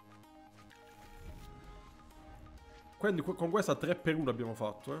 Quindi con questa 3 per 1 abbiamo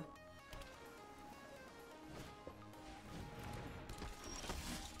fatto,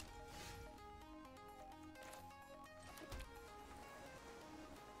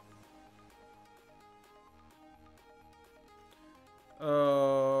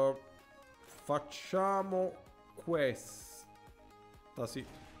 Facciamo questa, sì.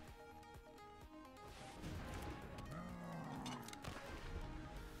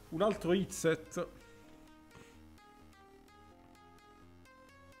 Un altro hit set.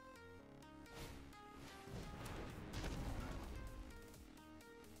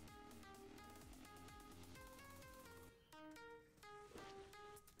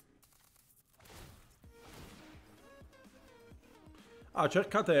 Ah,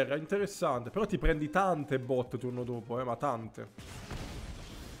 cerca terra, interessante. Però ti prendi tante botte turno dopo, ma tante.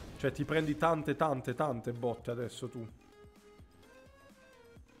 Cioè ti prendi tante botte adesso tu.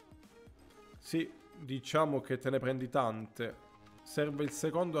 Sì, diciamo che te ne prendi tante. Serve il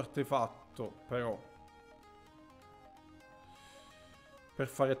secondo artefatto, però. Per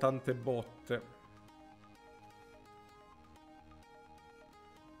fare tante botte.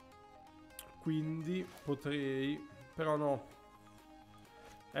 Quindi potrei... Però no.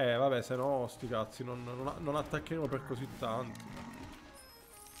 Vabbè, se no, sti cazzi, non attaccheremo per così tanto.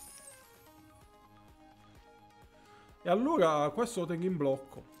 E allora questo lo tengo in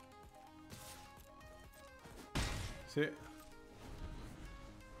blocco. Sì.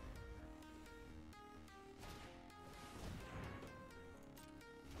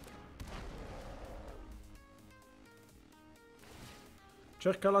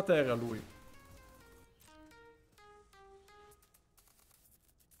 Cerca la terra lui.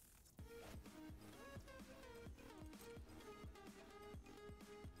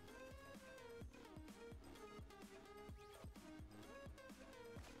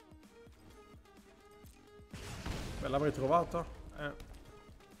 Beh, l'avrei trovata?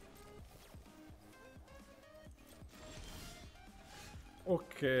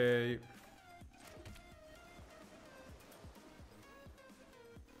 Ok.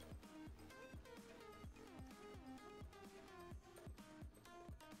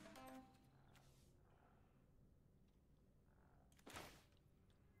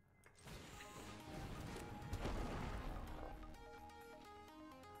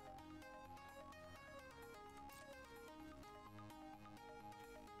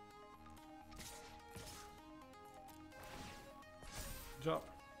 Già.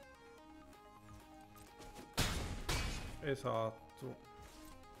 Esatto.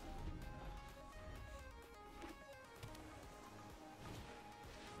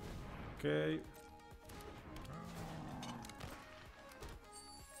 Ok.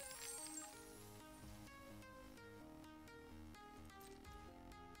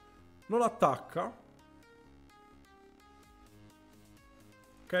 Non attacca.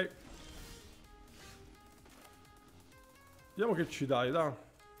 Ok. Vediamo che ci dai, dai.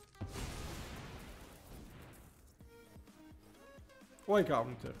 Vuoi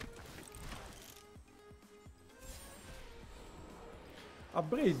counter? A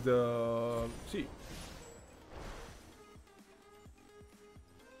Braid... sì.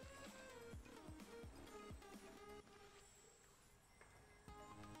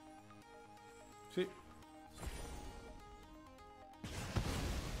 Sì.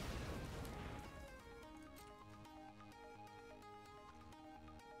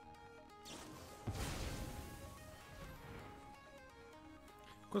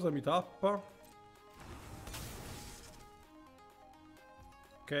 Cosa mi tappa?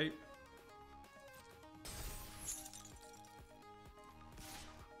 Ok.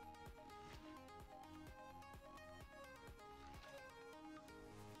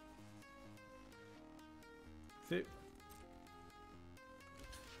 Sì.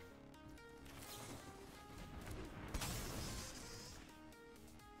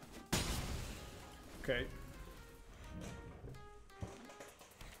 Ok.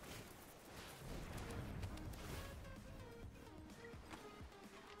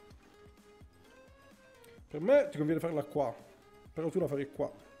 Per me ti conviene farla qua. Però tu la farei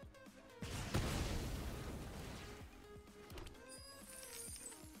qua.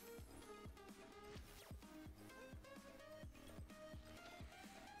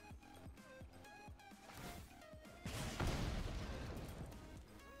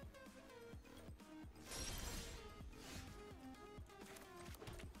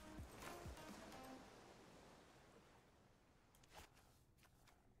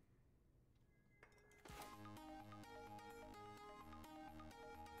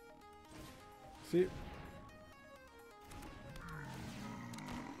 Sì.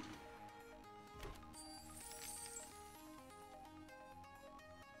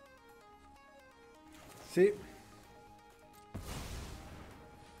 Sì.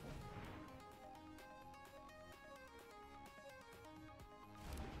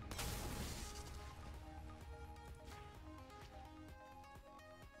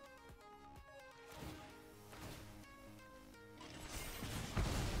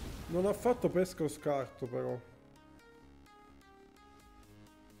 Non ha fatto pesca o scarto però.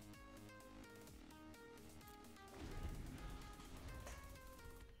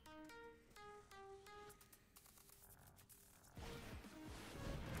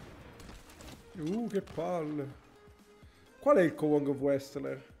 Che palle. Qual è il Wong of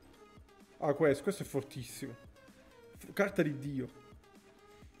Wrestler? Ah, questo è fortissimo. Carta di Dio.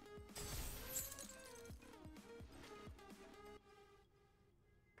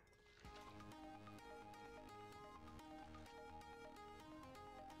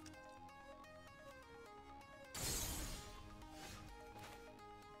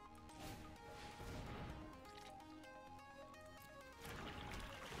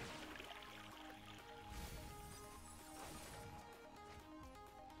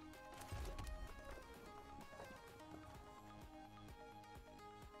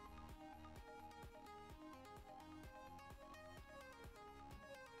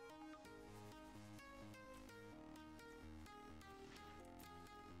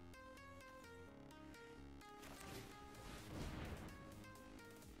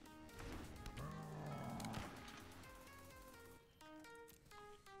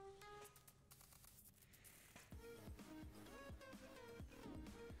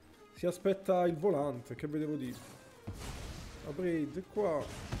 Si aspetta il volante, che vedevo dire. Upgrade qua.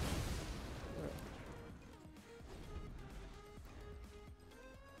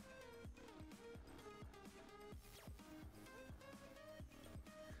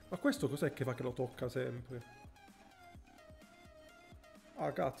 Ma questo cos'è che fa che lo tocca sempre?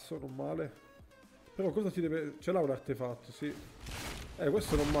 Ah, cazzo, non male. Però cosa ti deve... Ce l'ha un artefatto, sì.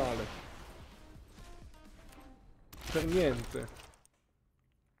 Questo non male. Per niente.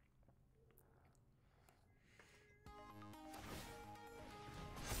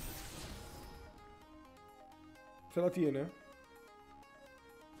 Se la tiene?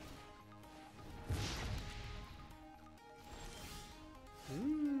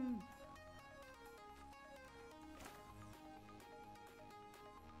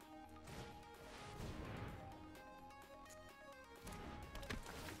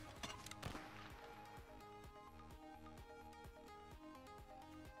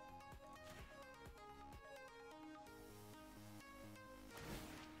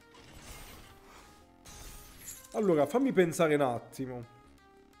 Allora, fammi pensare un attimo.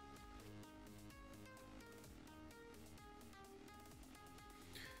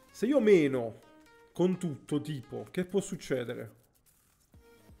 Se io meno con tutto, tipo, che può succedere?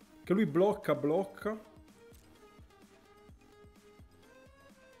 Che lui blocca.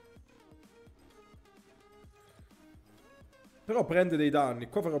 Però prende dei danni.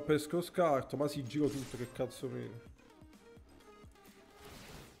 Qua farò pesco scarto, ma sì, giro tutto, che cazzo meno.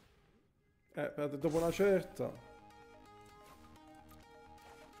 Dopo una certa.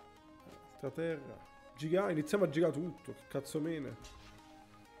 Altra terra. Iniziamo a girare tutto, che cazzo mene.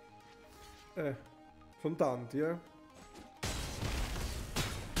 Sono tanti,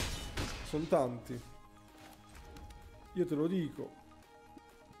 Sono tanti. Io te lo dico.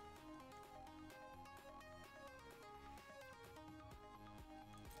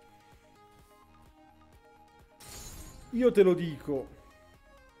 Io te lo dico.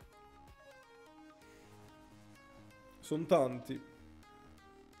 Sono tanti.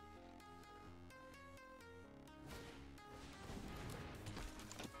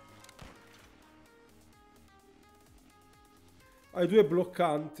 Hai due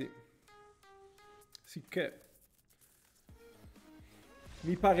bloccanti. Sicché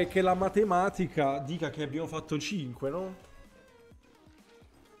mi pare che la matematica dica che abbiamo fatto 5, no?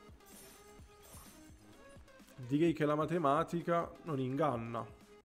 Direi che la matematica non inganna.